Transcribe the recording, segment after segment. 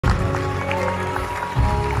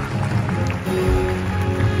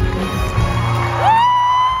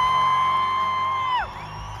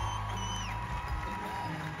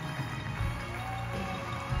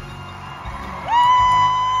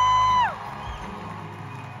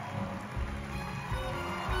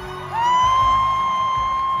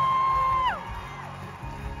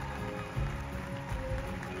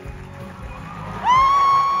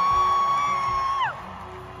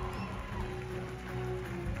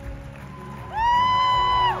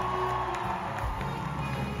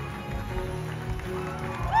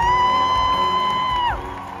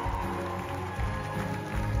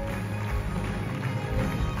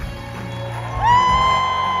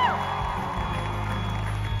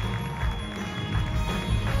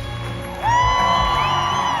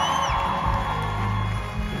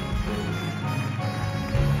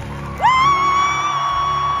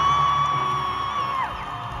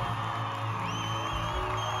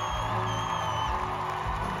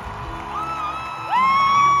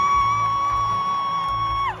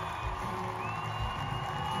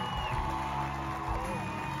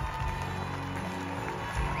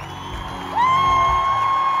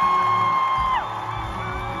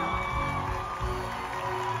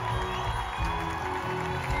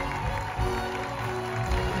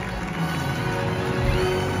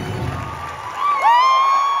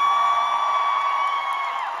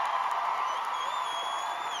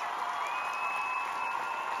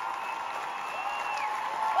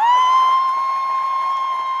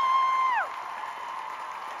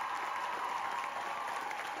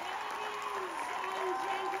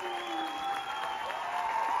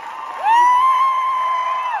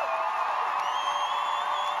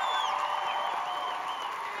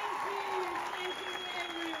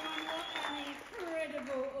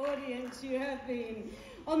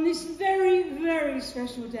on this very, very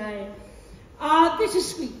special day are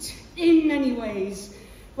bittersweet in many ways,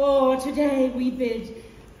 for today we bid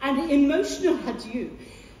an emotional adieu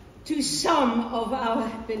to some of our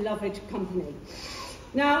beloved company.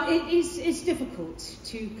 Now, it's difficult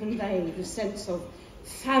to convey the sense of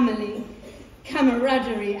family,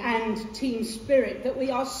 camaraderie, and team spirit that we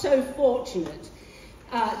are so fortunate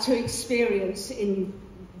to experience in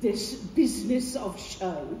this business of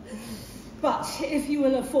show. But if you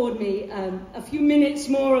will afford me a few minutes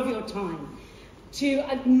more of your time to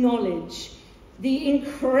acknowledge the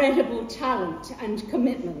incredible talent and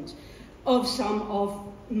commitment of some of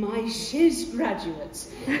my shiz graduates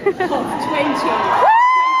of 20.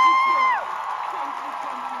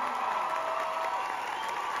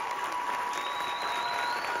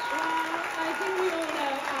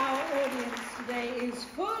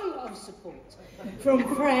 Support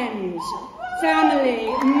from friends, family,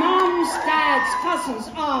 mums, dads, cousins,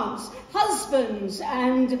 aunts, husbands,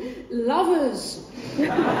 and lovers.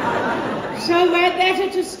 So where better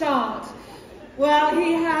to start? Well,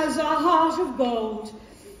 he has a heart of gold,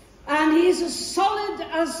 and he's as solid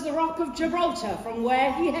as the Rock of Gibraltar from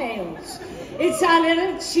where he hails. It's our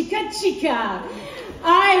little chica.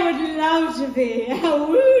 I would love to be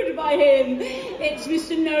wooed by him. It's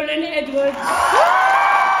Mr. Nolan Edwards.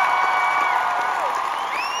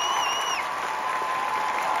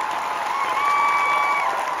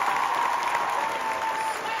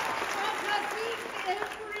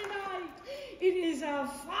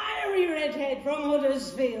 From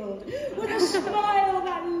Huddersfield, with a smile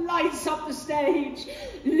that lights up the stage,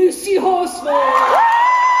 Lucie Horsford.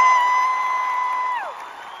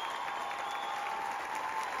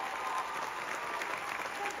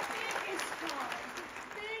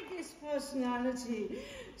 The biggest personality.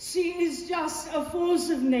 She is just a force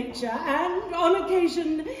of nature, and on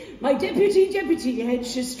occasion, my deputy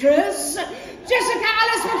headmistress, Jessica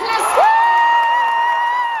Alice McCluskey.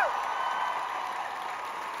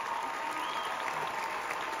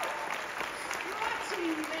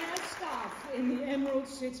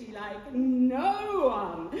 City like no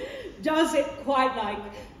one does it quite like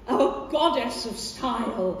a goddess of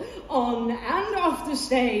style on and off the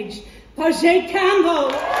stage, Paget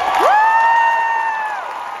Campbell. And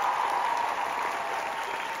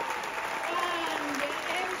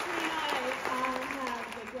every night I have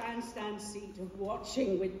the grandstand seat of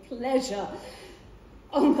watching with pleasure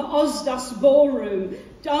on the Osdust Ballroom,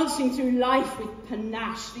 dancing through life with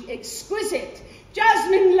panache, the exquisite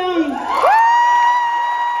Jasmine Lung.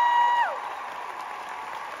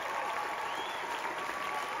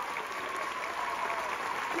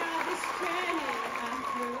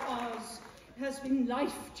 Has been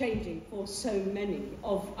life-changing for so many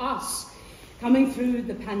of us. Coming through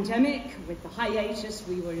the pandemic with the hiatus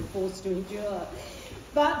we were forced to endure,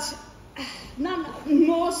 but none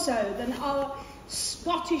more so than our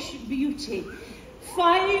Scottish beauty.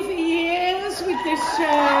 5 years with this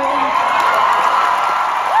show.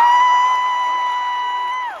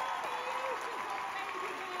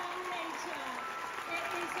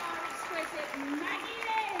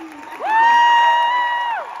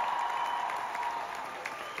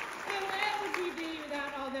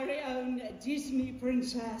 Disney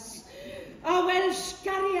princess, a Welsh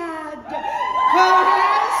Cariad, who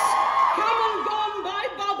has come and gone by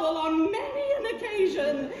bubble on many an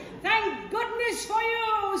occasion. Thank goodness for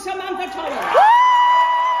you, Samantha Toller.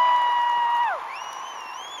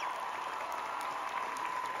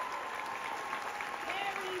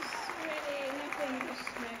 There is really nothing this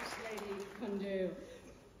next lady can do.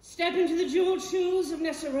 Step into the jeweled shoes of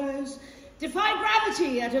Nessa Rose, defy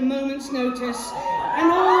gravity at a moment's notice,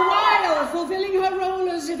 and all the while fulfilling her role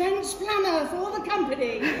as events planner for the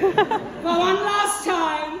company. For one last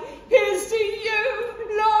time, here's to you,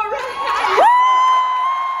 Laura Harris.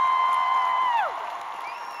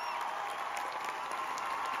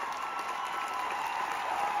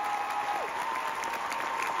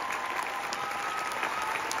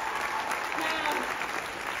 Now,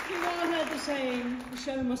 you all heard the saying, the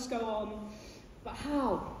show must go on, but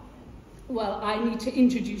how? Well, I need to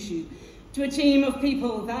introduce you to a team of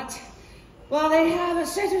people that, while they have a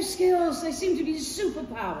set of skills, they seem to be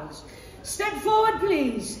superpowers. Step forward,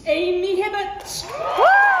 please. Amy Hibbert. Samuel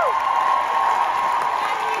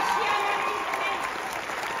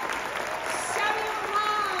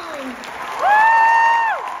Brown.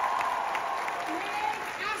 Meg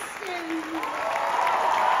Aston.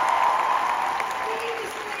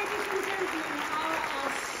 These, ladies and gentlemen, are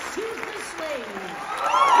our super swings.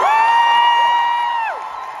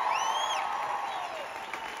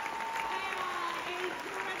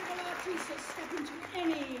 Step into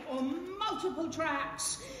any or multiple tracks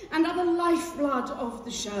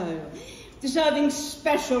show. Deserving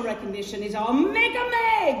special recognition is our Mega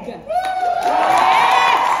Meg!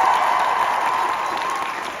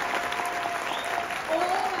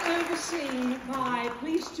 All overseen by,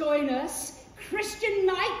 please join us, Christian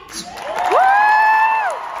Knight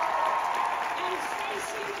and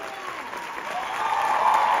Stacey McGuire.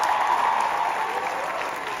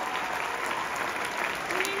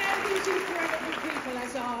 We know these incredible people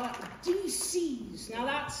as our DCs. Now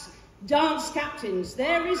that's dance captains.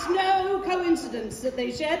 There is no coincidence that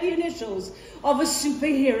they share the initials of a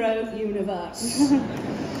superhero universe.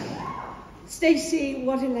 Stacey,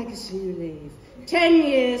 what a legacy you leave. 10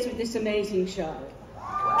 years with this amazing show.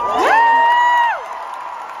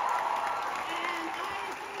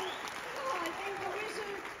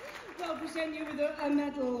 Present you with a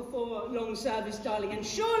medal for long service, darling. And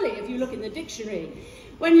surely, if you look in the dictionary,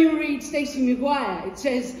 when you read Stacey McGuire, it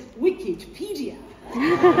says Wikipedia.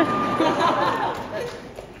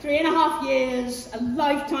 3.5 years, a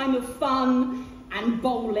lifetime of fun and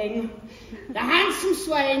bowling. The handsome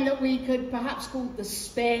swain that we could perhaps call the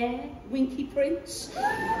spare Winky Prince.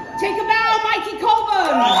 Take a bow, Mikey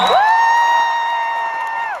Colburn.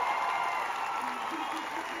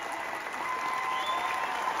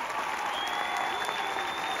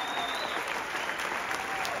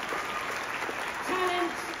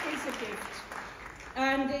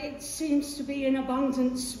 And it seems to be in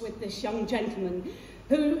abundance with this young gentleman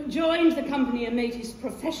who joined the company and made his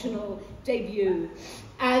professional debut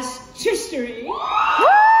as Chistery. The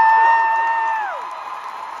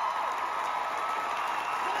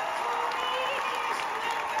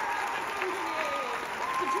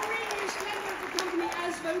dreamiest member of the company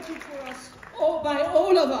as voted for us, or by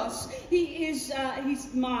all of us. He's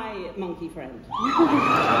my monkey friend.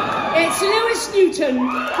 It's Lewis Newton.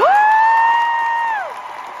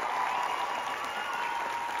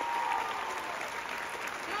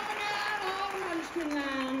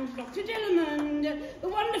 Dr. Dillamond, the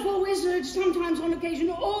wonderful wizard, sometimes on occasion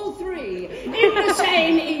all three, in the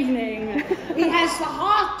same evening. He has the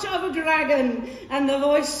heart of a dragon and the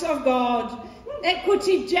voice of God.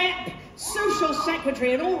 Equity Depp, social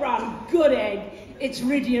secretary, and all-round good egg. It's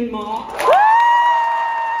Ridian Mark.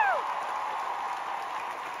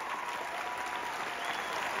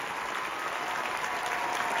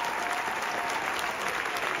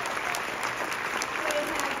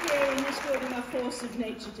 Force of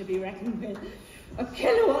nature to be reckoned with. A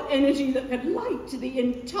kilowatt energy that could light the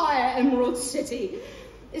entire Emerald City.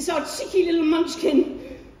 It's our cheeky little munchkin,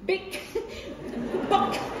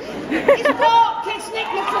 Buck. It's Buck, it's Nick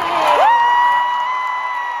McClay.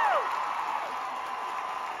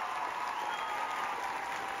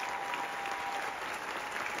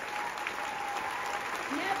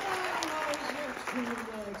 Never was a true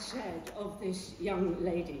word said of this young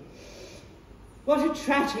lady. What a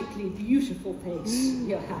tragically beautiful face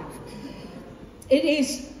you have. It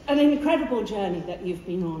is an incredible journey that you've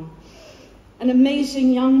been on. An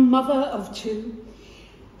amazing young mother of two.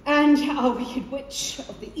 And our wicked witch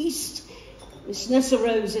of the East, Miss Nessa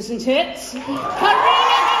Rose, isn't it?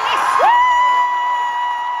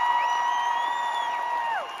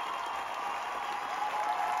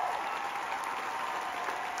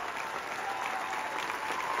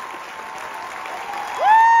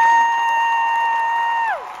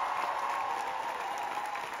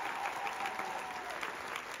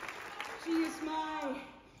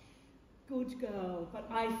 But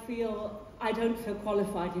I don't feel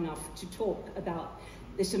qualified enough to talk about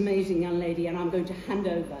this amazing young lady, and I'm going to hand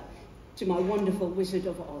over to my wonderful Wizard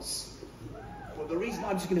of Oz. Well, the reason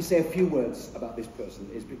I'm just going to say a few words about this person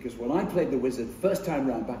is because when I played the Wizard first time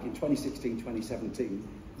round back in 2016, 2017,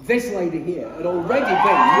 this lady here had already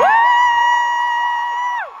been...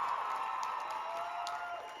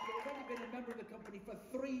 a member of the company for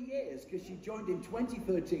 3 years, because she joined in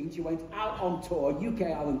 2013. She went out on tour, UK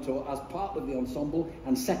Island tour, as part of the ensemble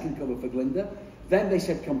and second cover for Glinda. Then they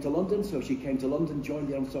said come to London, so she came to London, joined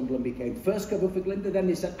the ensemble and became first cover for Glinda. Then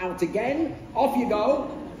they said out again, off you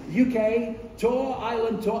go, UK tour,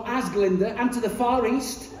 Island tour as Glinda, and to the Far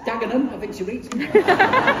East, Dagenham, I think she reads.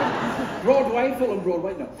 Broadway, Fulham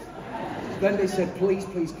Broadway, no. Then they said, please,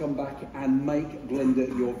 please come back and make Glinda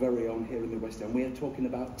your very own here in the West End. We are talking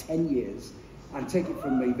about 10 years. And take it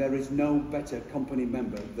from me, there is no better company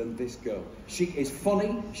member than this girl. She is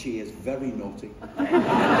funny, she is very naughty.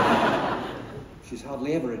 She's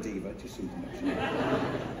hardly ever a diva, just something else.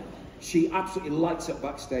 She absolutely lights up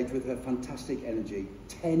backstage with her fantastic energy.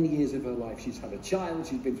 10 years of her life. She's had a child,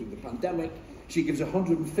 she's been through the pandemic. She gives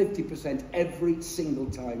 150% every single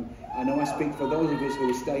time. I know I speak for those of us who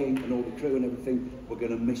are staying and all the crew and everything. We're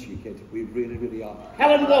going to miss you, kid. We really, really are.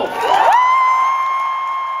 Helen Woolf!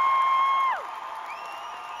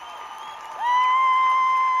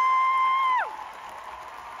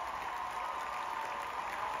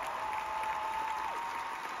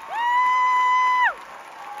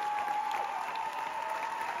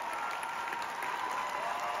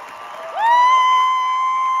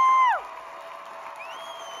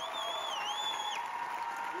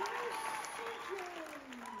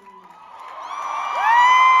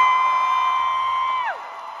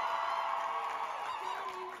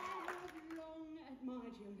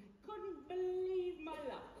 Imogen, couldn't believe my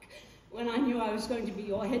luck when I knew I was going to be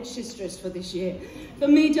your head mistress for this year. For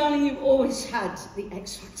me, darling, you've always had the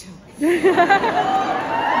X Factor.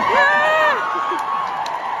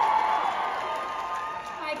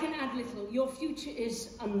 I can add little. Your future is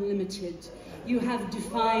unlimited. You have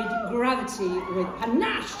defied gravity with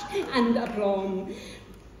panache and aplomb.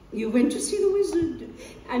 You went to see the wizard,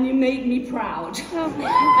 and you made me proud.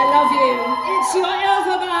 I love you. It's your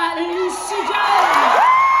alphabet, Lucie Jones.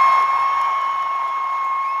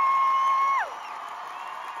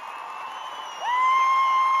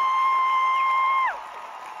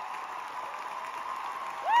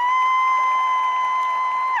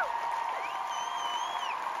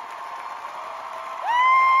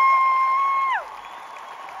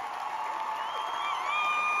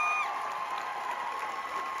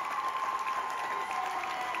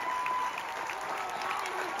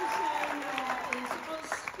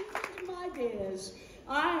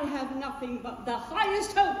 I have nothing but the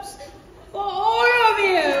highest hopes for all of you.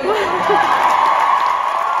 Well,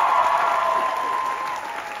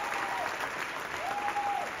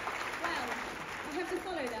 I have to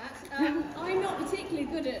follow that. I'm not particularly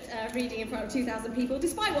good at reading in front of 2,000 people,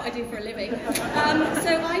 despite what I do for a living.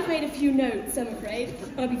 So I've made a few notes, I'm afraid,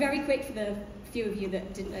 but I'll be very quick for the few of you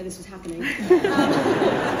that didn't know this was happening.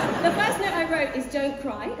 The first note I wrote is don't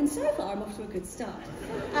cry, and so far I'm off to a good start.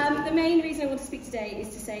 The main reason I want to speak today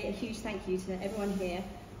is to say a huge thank you to everyone here,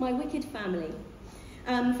 my wicked family.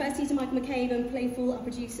 Firstly to Michael McCabe and Playful, our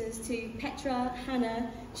producers, to Petra, Hannah,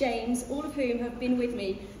 James, all of whom have been with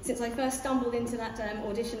me since I first stumbled into that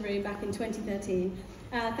audition room back in 2013.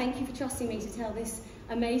 Thank you for trusting me to tell this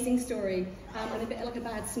amazing story, and a bit like a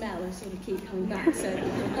bad smell, I sort of keep coming back. So,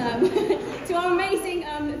 to our amazing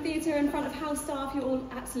theatre and front of house staff, you're all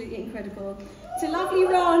absolutely incredible. To lovely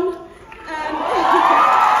Ron,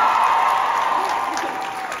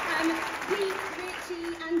 Pete,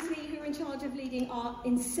 Richie, Anthony, who are in charge of leading our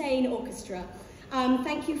insane orchestra.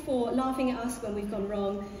 Thank you for laughing at us when we've gone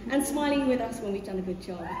wrong and smiling with us when we've done a good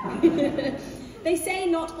job. They say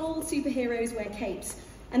not all superheroes wear capes,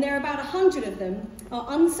 and there are about 100 of them, are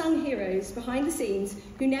unsung heroes behind the scenes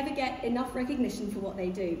who never get enough recognition for what they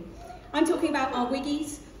do. I'm talking about our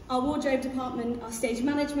wiggies, our wardrobe department, our stage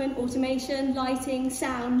management, automation, lighting,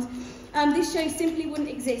 sound. This show simply wouldn't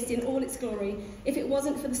exist in all its glory if it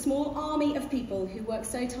wasn't for the small army of people who work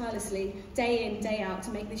so tirelessly, day in, day out,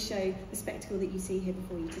 to make this show the spectacle that you see here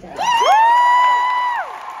before you today.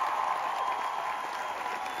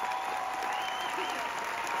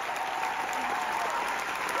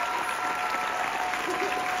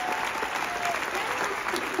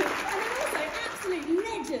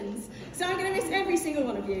 So I'm going to miss every single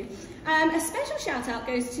one of you. A special shout out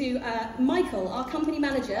goes to Michael, our company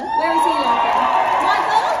manager. Where is he,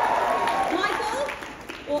 Michael? Michael?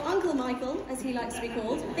 Or Uncle Michael, as he likes to be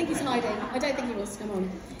called. I think he's hiding. I don't think he wants to come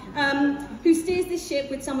on. Who steers this ship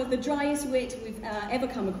with some of the driest wit we've ever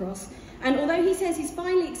come across. And although he says he's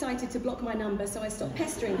finally excited to block my number so I stop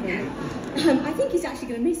pestering him, I think he's actually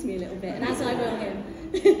going to miss me a little bit, and as I will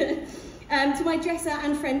him. To my dresser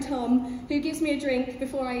and friend Tom, who gives me a drink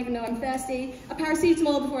before I even know I'm thirsty, a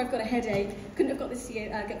paracetamol before I've got a headache. Couldn't have got this to you,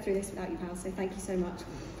 get through this without you, pal, so thank you so much.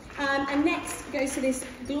 And next goes to this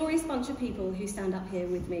glorious bunch of people who stand up here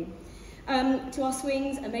with me. To our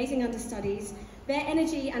swings, amazing understudies, their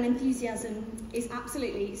energy and enthusiasm is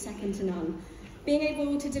absolutely second to none. Being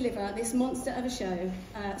able to deliver this monster of a show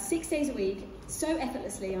 6 days a week, so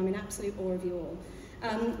effortlessly, I'm in absolute awe of you all.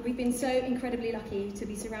 We've been so incredibly lucky to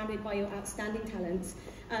be surrounded by your outstanding talents,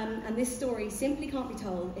 and this story simply can't be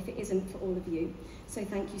told if it isn't for all of you. So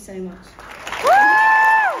thank you so much.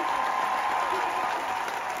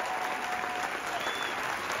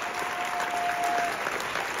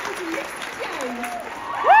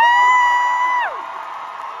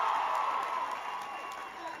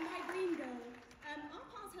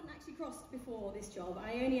 Before this job,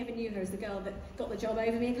 I only ever knew her as the girl that got the job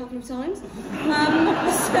over me a couple of times. So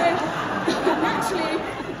naturally,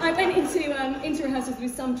 I went into rehearsals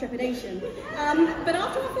with some trepidation. But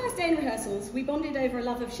after our first day in rehearsals, we bonded over a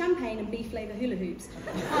love of champagne and beef flavour hula hoops.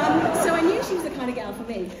 So I knew she was the kind of gal for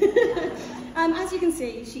me. As you can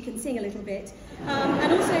see, she can sing a little bit,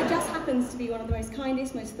 and also just happens to be one of the most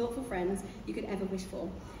kindest, most thoughtful friends you could ever wish for.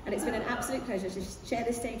 And it's been an absolute pleasure to share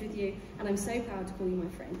this stage with you, and I'm so proud to call you my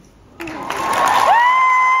friend. Is my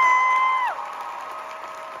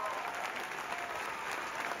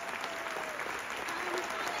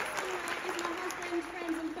husband,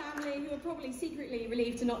 friends and family, who are probably secretly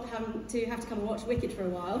relieved to not have to come and watch Wicked for a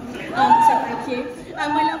while, so thank you.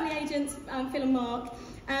 My lovely agents, Phil and Mark,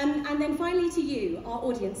 and then finally to you, our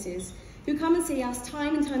audiences, who come and see us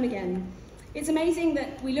time and time again. It's amazing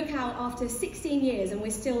that we look out after 16 years and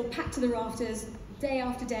we're still packed to the rafters, day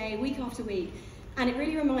after day, week after week, and it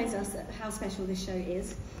really reminds us how special this show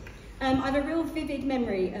is. I have a real vivid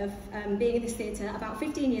memory of being in this theatre about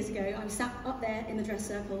 15 years ago. I was sat up there in the dress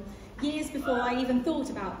circle, years before I even thought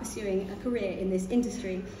about pursuing a career in this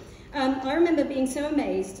industry. I remember being so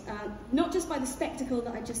amazed, not just by the spectacle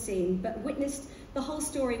that I'd just seen, but witnessed the whole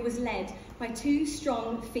story was led by two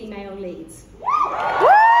strong female leads.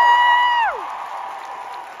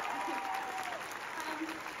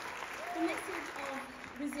 The message of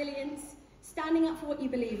resilience, standing up for what you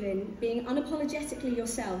believe in, being unapologetically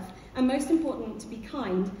yourself, and most important, to be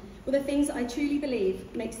kind, were the things that I truly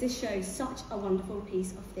believe makes this show such a wonderful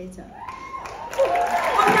piece of theatre.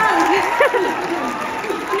 Oh no!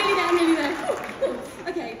 I'm nearly there.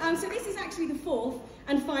 Okay, so this is actually the fourth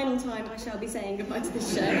and final time I shall be saying goodbye to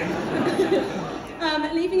this show.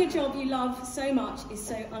 Leaving a job you love so much is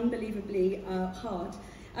so unbelievably hard.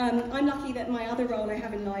 I'm lucky that my other role I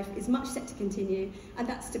have in life is much set to continue, and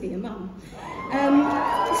that's to be a mum.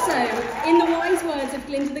 So, in the wise words of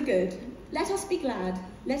Glinda the Good, let us be glad,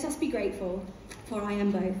 let us be grateful, for I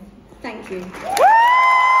am both. Thank you.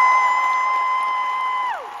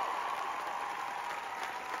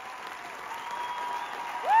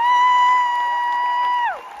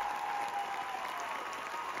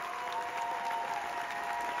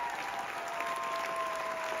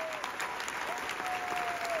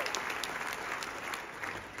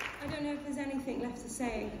 I don't know if there's anything left to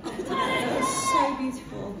say after that. That was so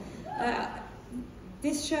beautiful.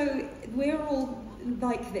 This show, we're all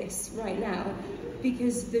like this right now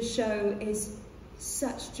because the show is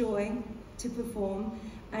such joy to perform,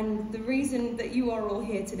 and the reason that you are all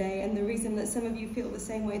here today and the reason that some of you feel the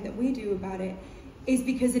same way that we do about it is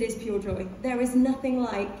because it is pure joy. There is nothing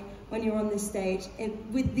like when you're on this stage.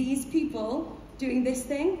 With these people doing this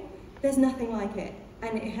thing, there's nothing like it,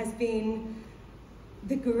 and it has been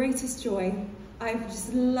the greatest joy. I've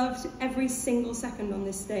just loved every single second on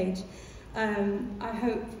this stage. I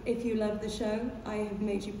hope if you love the show, I have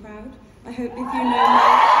made you proud. I hope if you know me,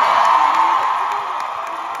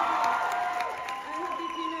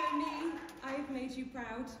 I have made you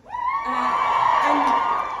proud.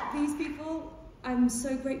 And these people, I'm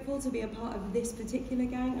so grateful to be a part of this particular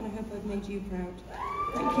gang, and I hope I've made you proud.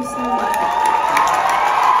 Thank you so much.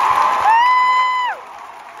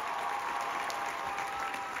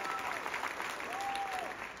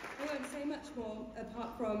 More,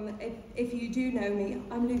 apart from if you do know me,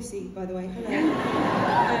 I'm Lucie, by the way, hello.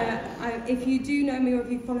 If you do know me or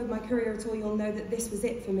if you've followed my career at all, you'll know that this was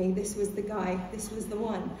it for me. This was the guy, this was the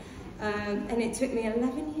one. And it took me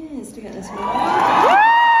 11 years to get this one.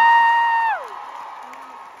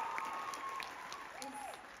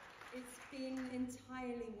 It's been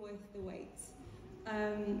entirely worth the wait.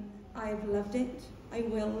 I've loved it, I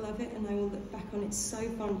will love it, and I will look back on it so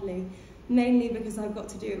fondly. Mainly because I've got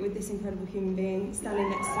to do it with this incredible human being standing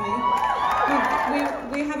next to me.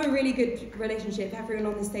 We have a really good relationship, everyone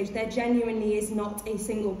on the stage. There genuinely is not a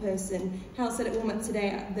single person. Hel said at warm-up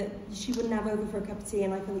today that she wouldn't have over for a cup of tea,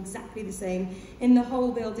 and I feel exactly the same in the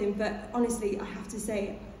whole building. But honestly, I have to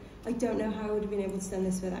say, I don't know how I would have been able to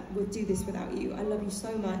do this without you. I love you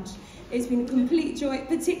so much. It's been a complete joy,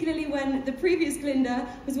 particularly when the previous Glinda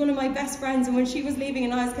was one of my best friends, and when she was leaving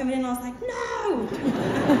and I was coming in, I was like, no!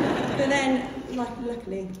 But then,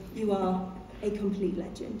 luckily, you are a complete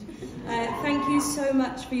legend. Thank you so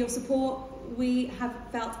much for your support. We have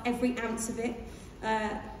felt every ounce of it.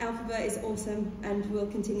 Alphabet is awesome and will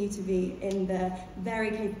continue to be in the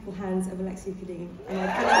very capable hands of Alexia Kadim. And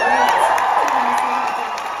I cannot wait.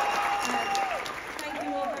 Thank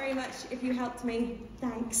you all very much. If you helped me,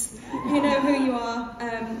 thanks. You know who you are.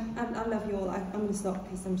 I love you all. I'm going to stop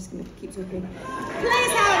because I'm just going to keep talking.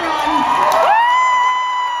 Please, Helen!